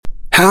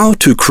How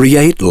to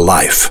Create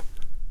Life.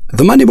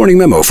 The Monday Morning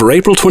Memo for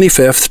April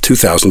 25th,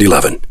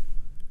 2011.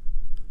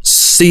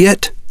 See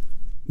it,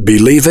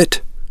 believe it,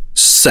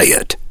 say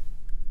it.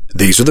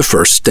 These are the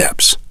first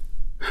steps.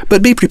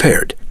 But be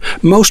prepared.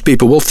 Most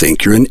people will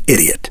think you're an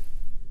idiot,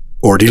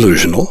 or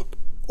delusional,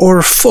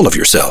 or full of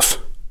yourself.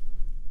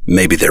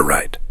 Maybe they're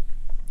right.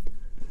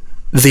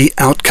 The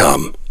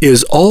outcome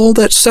is all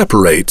that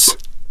separates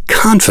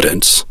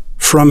confidence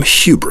from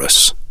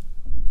hubris.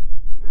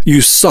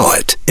 You saw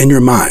it in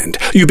your mind.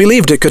 You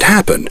believed it could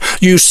happen.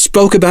 You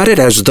spoke about it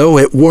as though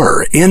it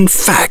were, in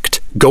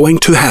fact, going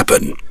to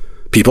happen.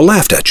 People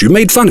laughed at you,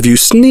 made fun of you,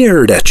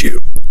 sneered at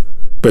you.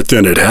 But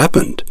then it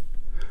happened.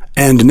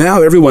 And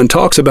now everyone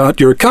talks about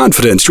your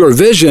confidence, your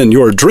vision,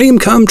 your dream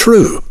come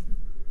true.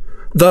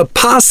 The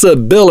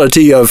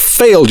possibility of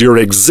failure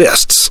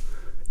exists,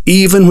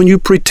 even when you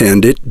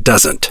pretend it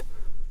doesn't.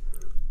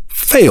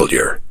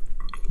 Failure,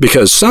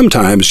 because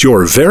sometimes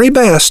your very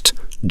best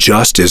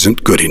just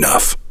isn't good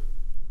enough.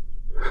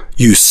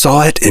 You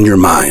saw it in your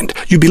mind.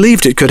 You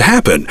believed it could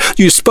happen.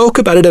 You spoke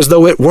about it as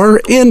though it were,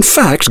 in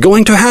fact,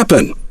 going to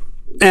happen.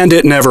 And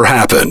it never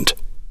happened.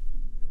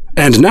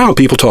 And now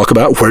people talk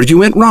about where you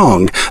went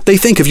wrong. They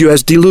think of you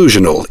as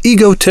delusional,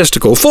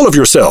 egotistical, full of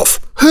yourself.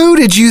 Who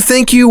did you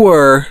think you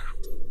were?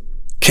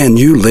 Can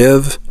you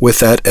live with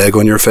that egg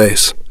on your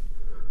face?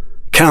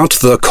 Count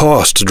the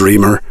cost,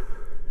 dreamer.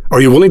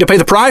 Are you willing to pay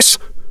the price?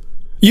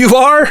 You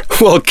are?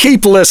 Well,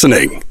 keep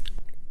listening.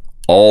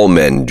 All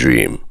men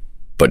dream,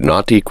 but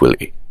not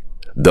equally.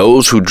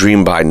 Those who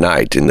dream by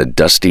night in the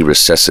dusty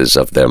recesses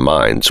of their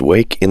minds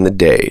wake in the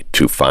day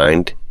to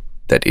find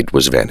that it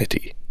was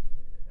vanity.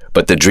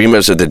 But the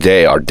dreamers of the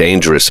day are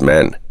dangerous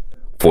men,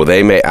 for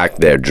they may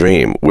act their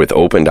dream with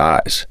opened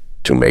eyes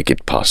to make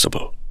it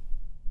possible.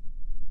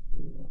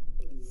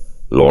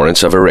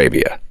 Lawrence of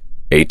Arabia,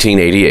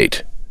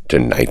 1888 to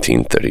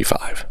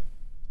 1935.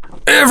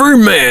 Every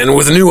man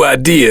with a new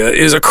idea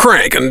is a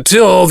crank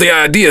until the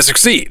idea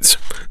succeeds.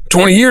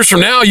 20 years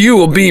from now, you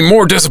will be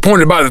more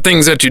disappointed by the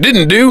things that you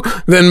didn't do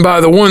than by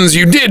the ones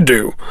you did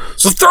do.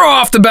 So throw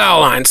off the bow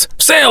lines,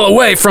 sail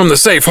away from the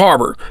safe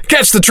harbor,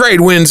 catch the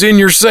trade winds in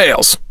your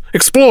sails,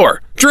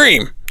 explore,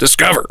 dream,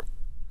 discover.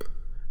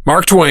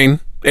 Mark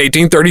Twain,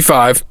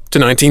 1835 to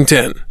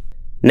 1910.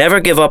 Never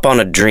give up on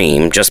a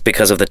dream just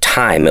because of the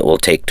time it will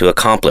take to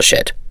accomplish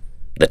it.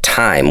 The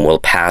time will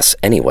pass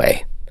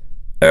anyway.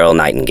 Earl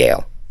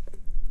Nightingale.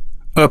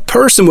 A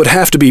person would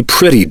have to be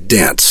pretty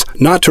dense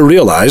not to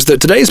realize that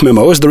today's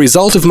memo is the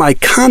result of my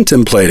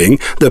contemplating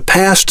the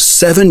past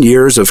 7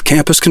 years of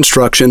campus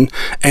construction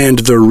and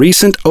the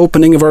recent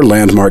opening of our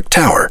landmark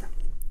tower.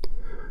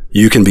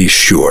 You can be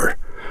sure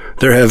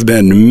there have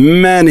been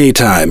many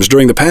times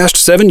during the past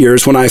 7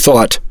 years when I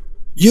thought,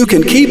 you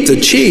can keep the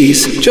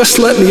cheese, just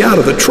let me out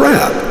of the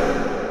trap.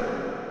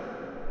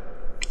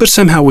 But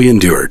somehow we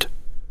endured.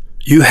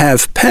 You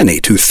have Penny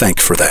to thank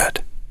for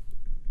that.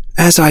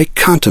 As I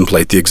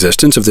contemplate the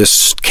existence of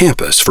this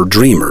campus for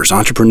dreamers,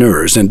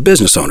 entrepreneurs, and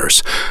business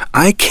owners,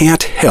 I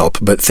can't help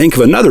but think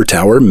of another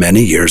tower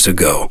many years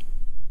ago.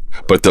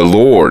 But the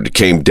Lord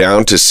came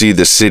down to see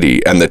the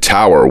city and the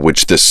tower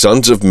which the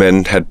sons of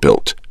men had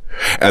built.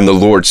 And the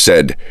Lord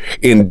said,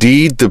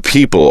 Indeed, the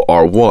people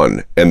are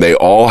one, and they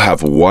all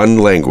have one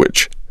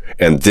language,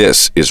 and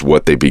this is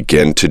what they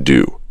begin to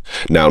do.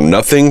 Now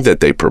nothing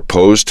that they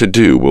propose to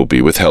do will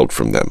be withheld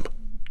from them.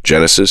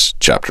 Genesis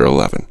chapter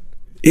 11.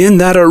 In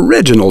that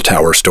original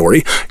tower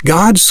story,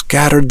 God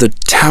scattered the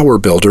tower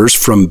builders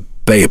from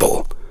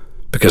Babel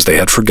because they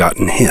had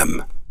forgotten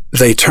Him.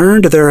 They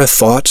turned their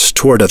thoughts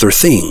toward other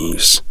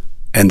things,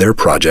 and their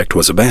project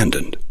was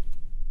abandoned.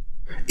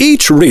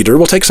 Each reader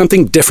will take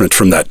something different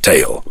from that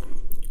tale.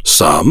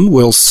 Some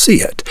will see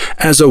it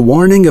as a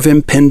warning of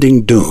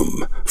impending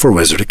doom for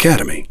Wizard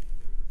Academy.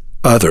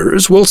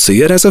 Others will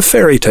see it as a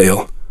fairy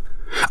tale.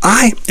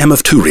 I am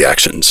of two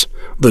reactions.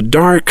 The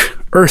dark,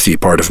 earthy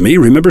part of me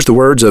remembers the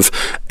words of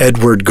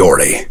Edward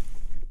Gorey.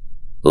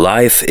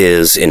 Life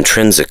is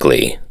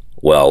intrinsically,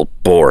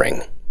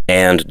 boring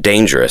and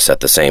dangerous at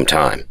the same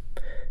time.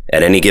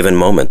 At any given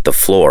moment, the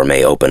floor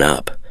may open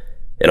up.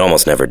 It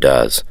almost never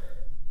does.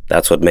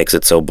 That's what makes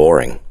it so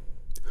boring.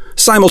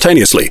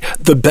 Simultaneously,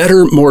 the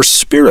better, more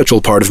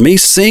spiritual part of me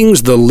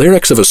sings the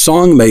lyrics of a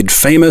song made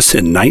famous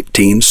in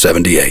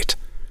 1978.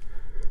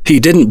 He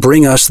didn't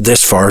bring us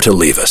this far to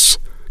leave us.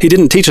 He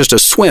didn't teach us to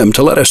swim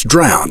to let us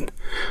drown.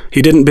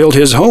 He didn't build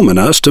His home in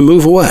us to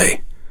move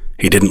away.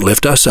 He didn't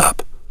lift us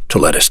up to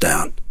let us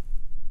down.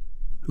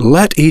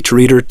 Let each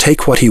reader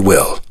take what he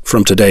will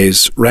from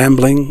today's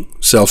rambling,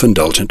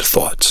 self-indulgent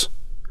thoughts.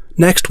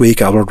 Next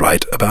week I will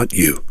write about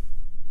you.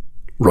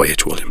 Roy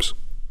H. Williams.